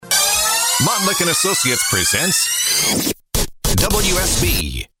Montlick & Associates presents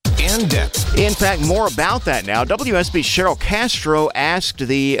WSB In Depth. In fact, more about that now. WSB's Cheryl Castro asked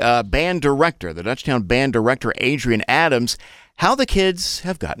the band director, the Dutchtown band director, Adrian Adams, how the kids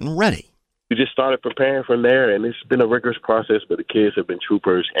have gotten ready. We just started preparing from there, and it's been a rigorous process, but the kids have been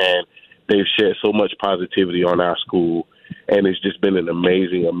troopers, and they've shared so much positivity on our school, and it's just been an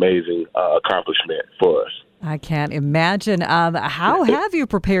amazing accomplishment for us. I can't imagine. How have you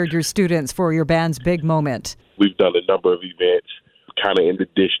prepared your students for your band's big moment? We've done a number of events kind of in the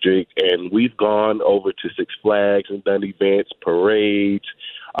district, and we've gone over to Six Flags and done events, parades,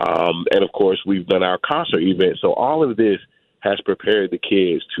 and, of course, we've done our concert events. So all of this has prepared the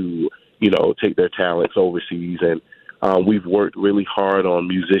kids to, take their talents overseas, and we've worked really hard on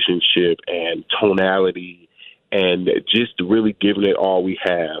musicianship and tonality and just really giving it all we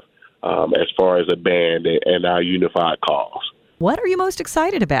have. As far as a band and our unified cause. What are you most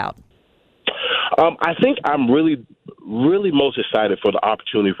excited about? I think I'm really most excited for the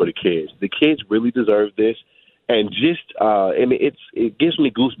opportunity for the kids. The kids really deserve this, and it gives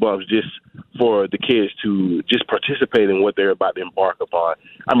me goosebumps just for the kids to just participate in what they're about to embark upon.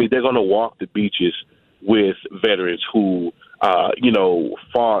 I mean, they're going to walk the beaches with veterans who,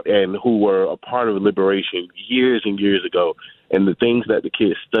 fought and who were a part of liberation years and years ago. And the things that the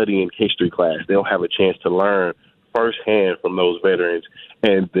kids study in history class, they'll have a chance to learn firsthand from those veterans.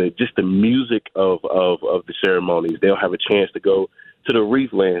 And just the music of the ceremonies, they'll have a chance to go to the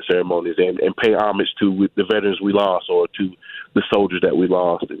wreath laying ceremonies and pay homage to the veterans we lost or to the soldiers that we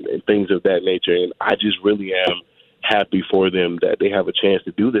lost and things of that nature. And I just really am happy for them that they have a chance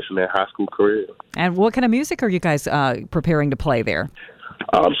to do this in their high school career. And what kind of music are you guys preparing to play there?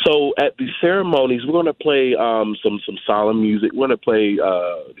 So at the ceremonies, we're going to play some solemn music. We're going to play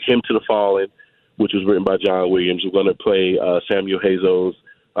Hymn to the Fallen, which was written by John Williams. We're going to play Samuel Hazel's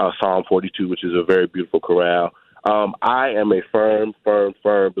Psalm 42, which is a very beautiful chorale. I am a firm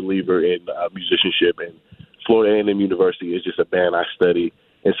believer in musicianship, and Florida A&M University is just a band I study.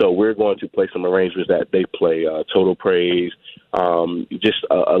 And so we're going to play some arrangements that they play, Total Praise, just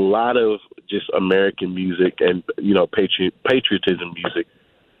a lot of just American music and, patriotism music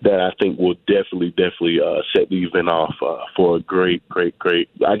that I think will definitely set the event off for a great.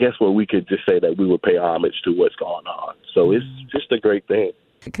 I guess what we could just say that we would pay homage to what's going on. So it's just a great thing.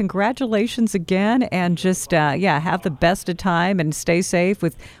 Congratulations again, and just, have the best of time and stay safe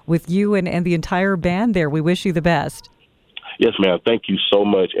with you and the entire band there. We wish you the best. Yes, ma'am. Thank you so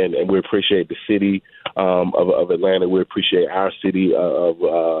much, and we appreciate the city of Atlanta. We appreciate our city of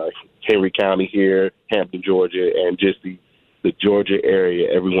Henry County here, Hampton, Georgia, and just the Georgia area.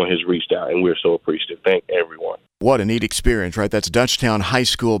 Everyone has reached out, and we're so appreciative. Thank everyone. What a neat experience, right? That's Dutchtown High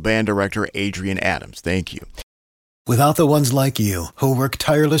School band director Adrian Adams. Thank you. Without the ones like you, who work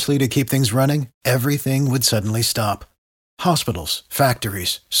tirelessly to keep things running, everything would suddenly stop. Hospitals,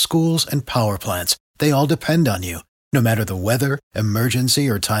 factories, schools, and power plants, they all depend on you. No matter the weather, emergency,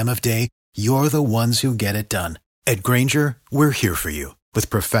 or time of day, you're the ones who get it done. At Grainger, we're here for you with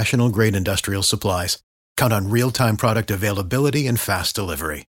professional-grade industrial supplies. Count on real-time product availability and fast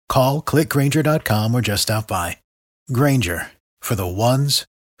delivery. Call, click Grainger.com, or just stop by. Grainger, for the ones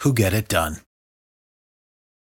who get it done.